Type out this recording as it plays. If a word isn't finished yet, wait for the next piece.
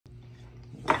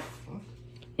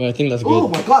Well, I think that's good. Oh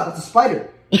my god, that's a spider.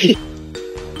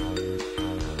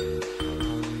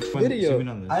 Video.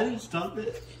 I didn't stop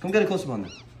it. Come get a close up on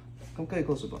that. Come get a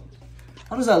close up on it.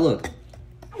 How does that look?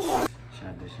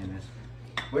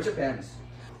 Where's your pants?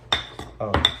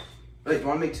 Oh. Wait, you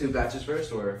want to make 2 batches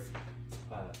first or?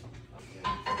 You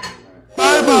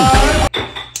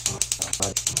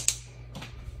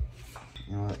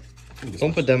know what?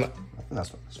 Don't put them.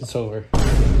 That's It's over.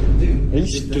 Dude, are you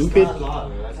stupid?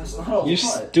 That's not a You're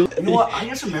stupid. You know what? I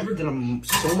just remembered that I'm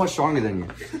so much stronger than you.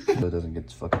 So it doesn't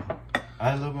get fucking. I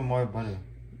had a little bit more butter.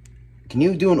 Can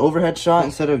you do an overhead shot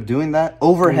instead of doing that?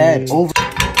 Overhead.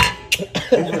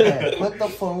 Overhead. Put the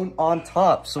phone on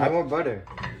top. So I want butter.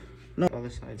 No. Other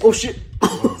side. Oh shit.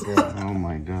 Oh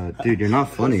my god, dude, you're not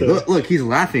funny. Look, he's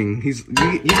laughing. You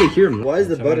can hear him. Why is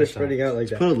the butter spreading out like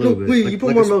that? Put a little bit. Wait, you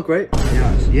put more milk, right?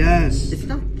 Yes. It's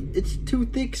not. It's too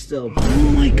thick still.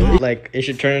 Oh my god. Like, it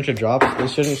should turn into drops. It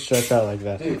shouldn't stretch out like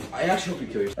that. Dude, I actually hope you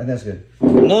kill yourself. I think that's good.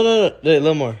 No. A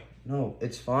little more. No,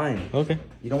 it's fine. Okay.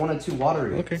 You don't want it too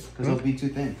watery. Okay. Because it'll be too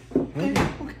thin.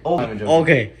 Oh,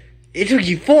 okay. It took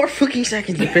you 4 fucking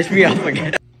seconds to piss me off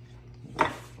again.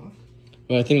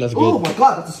 Well, I think that's good. Oh my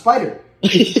god, that's a spider.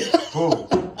 Bro,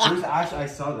 there's actually, I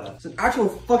saw that. It's an actual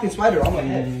fucking spider on my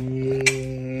head.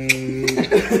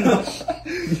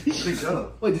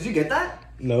 Wait, did you get that?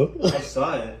 No. I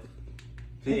saw it.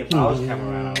 If I was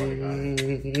camera, I would have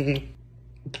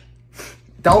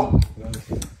got it.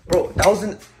 Bro, that was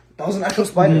an actual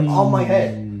spider on my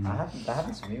head. That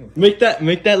happens to me. Make that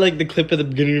like the clip at the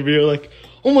beginning of the video, like,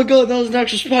 oh my god, that was an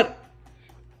actual spot.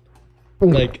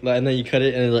 Like, and then you cut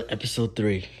it and it's like episode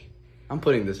 3. I'm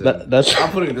putting this in. That's. I'm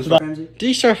putting this in. Ramsey? Did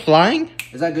you start flying?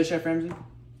 Is that good, Chef Ramsey?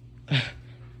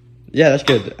 Yeah, that's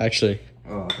good, actually.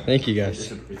 Oh, okay. Thank you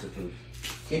guys. It's approved.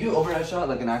 Can you do overhead shot,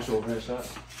 like an actual overhead shot?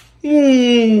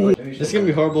 This is gonna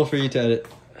be horrible for you to edit.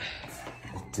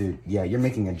 Dude, yeah, you're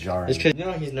making a jar. It's cause you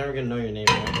know he's never gonna know your name,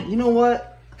 right? You know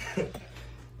what?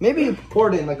 Maybe you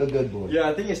poured it in like a good boy. Yeah,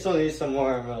 I think you still need some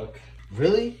more milk.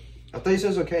 Really? I thought you said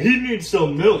it was okay. He needs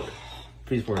some milk.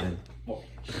 Please pour it in. Pour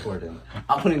it in.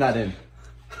 I'm putting that in.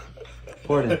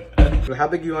 Pour it in. How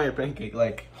big do you want your pancake?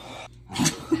 Like.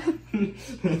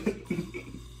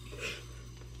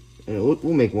 Yeah,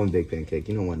 we'll make 1 big pancake.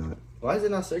 You know why not? Why is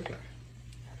it not circular?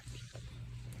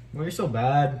 Why are you so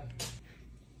bad?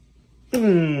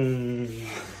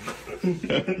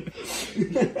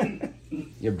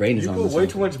 Your brain is You on put this way one.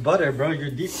 too much butter, bro.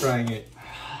 You're deep frying it.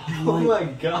 Oh my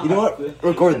god. You know what?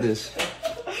 Record this.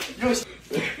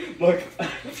 Look.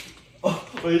 Oh,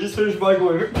 you just finished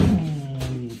microwave.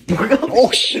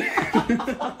 Oh shit. How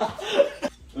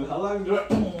long do I?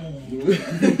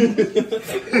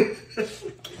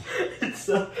 It's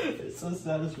so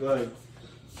satisfying.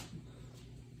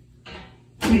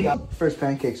 First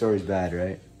pancake's always bad,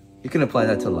 right? You can apply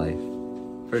that to life.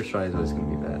 First try is always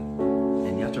gonna be bad.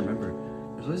 And you have to remember,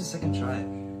 there's always a second try.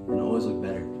 And it'll always look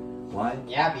better. Why?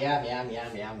 Yum.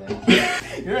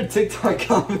 You're a TikTok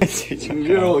comment.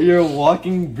 You're a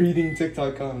walking, breathing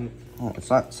TikTok comment. Oh,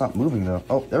 it's not moving though.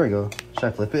 Oh, there we go. Should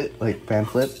I flip it? Like pan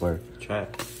flip or? Try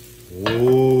it.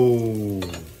 Whoa.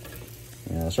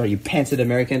 Yeah, that's right. You pantsed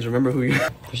Americans. Remember who you are.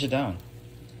 Push it down.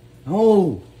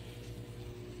 No.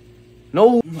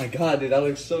 No. Oh my god, dude, that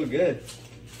looks so good.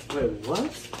 Wait, what?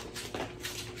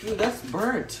 Dude, that's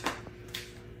burnt.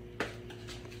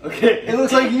 Okay, It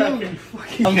looks like you. I'm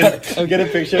getting a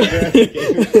picture of it.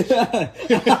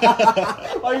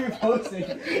 Why are you posting?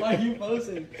 Why are you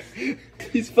posting?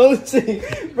 He's posting.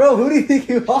 Bro, who do you think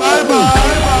you are?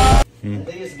 I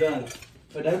think it's done.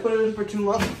 But did I put it in for too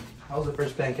long? How's the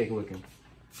first pancake looking?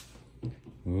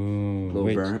 Ooh, A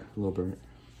little burnt. A little burnt.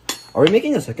 Are we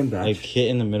making a second batch? Like hit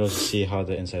in the middle to see how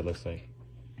the inside looks like.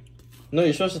 No,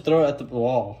 you're supposed to throw it at the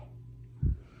wall.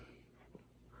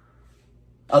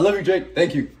 I love you, Jake.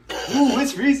 Thank you. Ooh,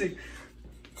 it's freezing.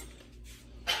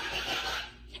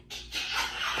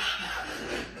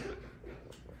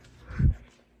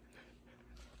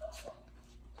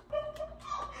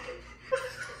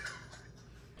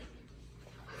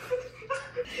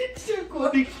 It's your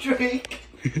quoting Drake.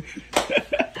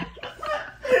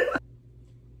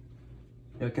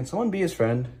 Yo, can someone be his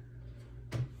friend?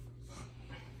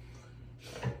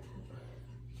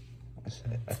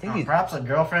 I think he's... Perhaps a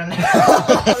girlfriend.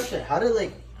 How did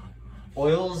like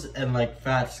oils and like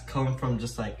fats come from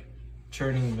just like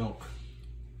churning milk?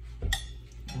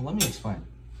 Well, let me explain.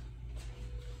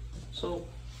 So,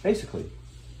 basically,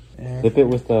 Flip it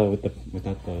without the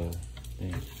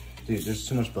thing. dude, there's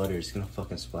too much butter. It's gonna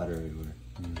fucking splatter everywhere.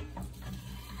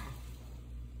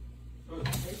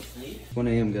 1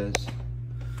 a.m. guys.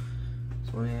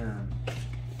 It's 1 a.m.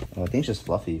 Oh, I think it's just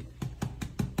fluffy.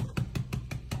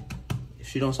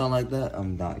 she don't sound like that,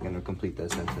 I'm not gonna complete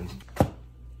that sentence.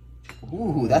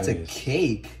 Ooh, that's a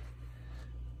cake.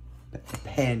 That's a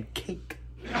pancake.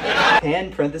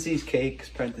 Pan parentheses cakes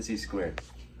parentheses square.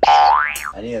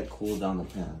 I need to cool down the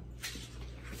pan.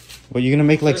 Well, you're gonna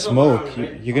make like smoke.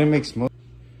 You're gonna make smoke.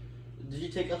 Did you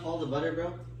take off all the butter,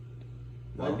 bro?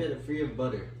 No. Might get it free of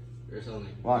butter or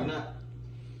something. Why?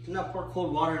 Do not pour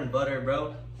cold water in butter,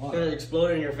 bro. It's gonna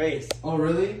explode in your face. Oh,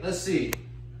 really? Let's see.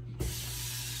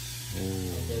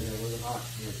 Okay, that wasn't hot.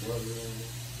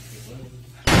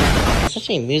 Such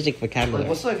a music vocabulary. Like,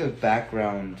 what's like a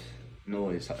background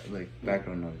noise? Like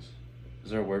background noise.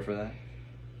 Is there a word for that?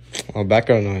 Oh,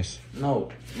 background noise.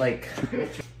 No, like.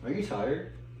 Are you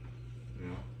tired?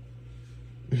 No.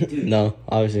 Dude, No,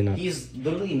 obviously not. he's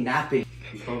literally napping.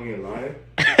 You call me a liar?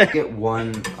 Get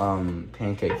one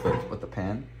pancake with the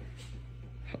pan.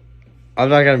 I'm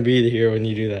not gonna be here when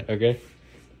you do that, okay?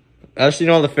 I've seen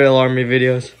all the Fail Army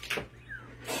videos.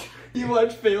 You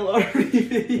watch Fail Army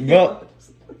videos? Bro,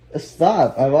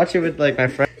 stop. I watch it with like my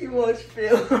friend. You watch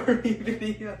Fail Army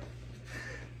videos?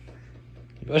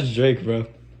 What's Drake, bro?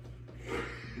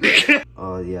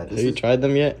 Oh yeah. Have you tried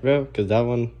them yet, bro? Cause that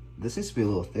one This needs to be a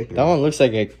little thicker. looks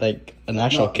like an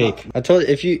actual cake. I told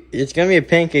you it's gonna be a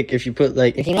pancake if you put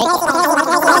like. You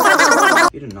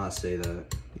did not say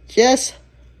that. Yes.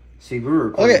 See, we were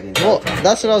recording. Okay. Well,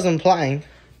 that's what I was implying.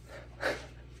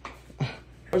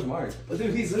 Where's Mark? Oh,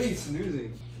 dude, he's literally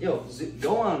snoozing. Yo,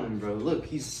 go on him, bro. Look,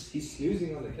 he's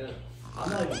snoozing on the couch. I'm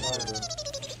not even tired, bro.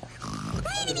 I'm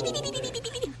gonna go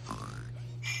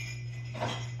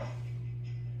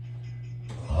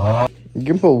all day. You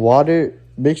can put water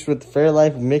mixed with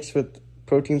Fairlife, mixed with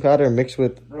protein powder, mixed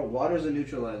with. Bro, water's a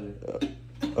neutralizer.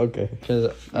 Okay.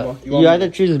 Cause you you want either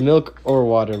choose milk or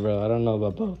water, bro. I don't know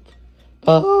about both.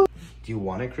 Do you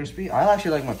want it crispy? I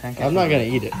actually like my pancakes. I'm not gonna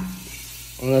eat it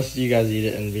unless you guys eat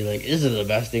it and be like, "This is the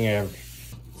best thing ever."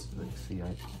 Let's see,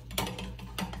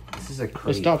 this is a But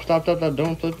crate. stop!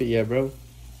 Don't flip it yet, bro.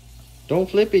 Don't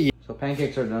flip it yet. So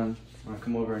pancakes are done. I'm gonna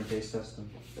come over and taste test them.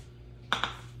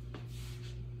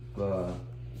 But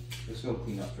let's go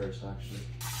clean up first, actually.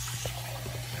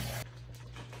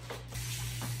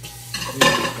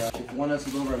 If one has to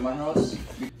go over at my house,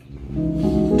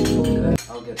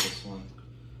 I'll get this one.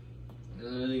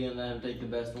 You're really gonna let him take the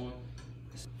best one?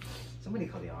 Somebody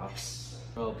call the ops.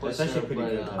 Bro, That's actually pretty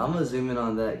good. I'm gonna zoom in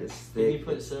on that. It's Can thick. you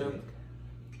put syrup?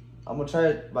 I'm gonna try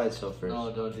it by itself first.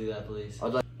 No, don't do that, please.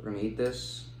 We're gonna eat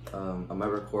this. I might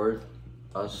record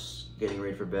us getting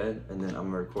ready for bed, and then I'm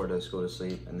gonna record us go to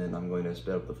sleep, and then I'm going to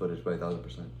sped up the footage by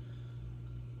 1,000%.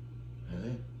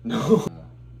 Really? No.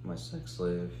 My sex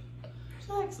slave.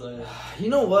 Sex slave. You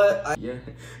know what? Yeah.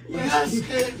 Yes.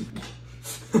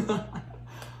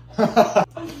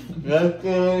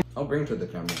 I'll bring it to the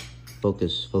camera.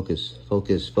 Focus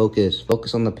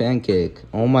on the pancake.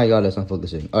 Oh my god, that's not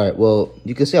focusing. Alright, well,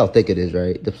 you can see how thick it is,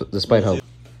 right? Despite how... I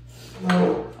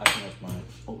think that's mine.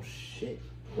 Oh shit.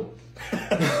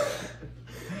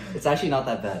 It's actually not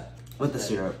that bad. With the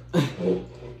syrup.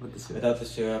 With the syrup. Without the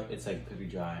syrup, it's like pretty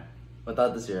dry.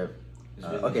 Without the syrup. It's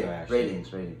really Okay, dry, actually.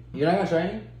 ratings. You're not gonna try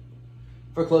any?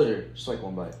 For closure, just like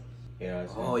one bite. Yeah,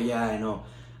 it's Oh yeah, I know.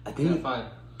 I think Fine.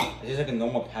 It's just like a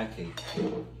normal pancake.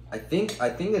 I think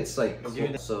it's like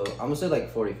Give it- so I'm gonna say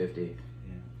like 40-50.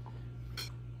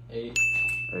 8.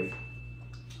 Right?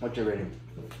 What's your rating?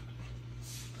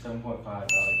 7.5.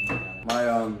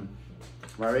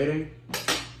 My rating?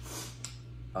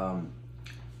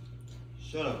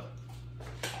 Shut up.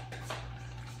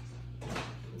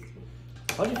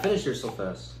 How'd you finish yours so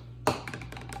fast? I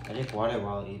drink water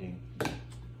while eating.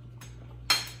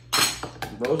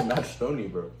 Bro, it's not stony,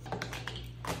 bro.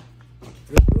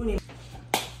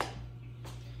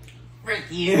 Frick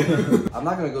you! I'm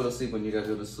not gonna go to sleep when you guys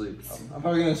go to sleep. I'm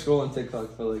probably gonna scroll on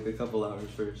TikTok for like a couple hours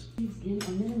first. In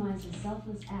or minimize the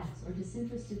selfless acts or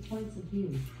disinterested points of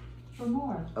view. For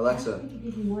more, Alexa. ask me to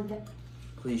give you more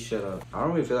Please shut up. I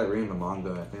don't really feel like reading the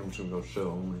manga. I think I'm just gonna go show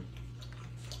only.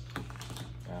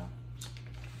 Yeah.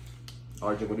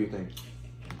 Arjun, what do you think?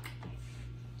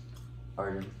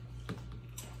 Arjun.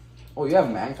 Oh, you have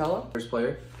Mancala? First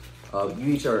player.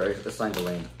 You each are assigned a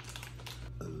lane.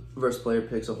 First player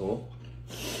picks a hole.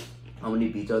 How many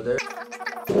beats are there?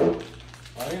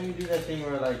 Why don't we do that thing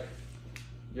where like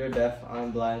you're deaf,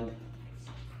 I'm blind,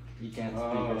 you can't speak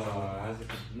or something?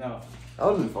 No. That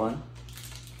would've been fun.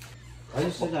 Why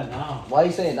you say that now? Why are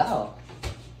you saying now?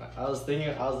 I was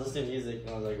listening to music and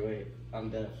I was like, wait, I'm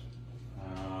deaf.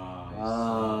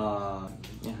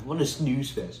 Yeah, what a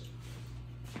snooze fest.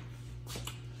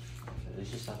 Let's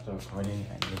just stop the recording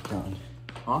and get done.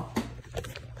 Huh?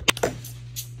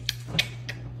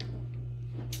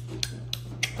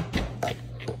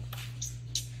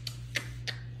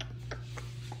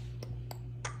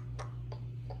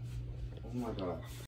 Oh my god.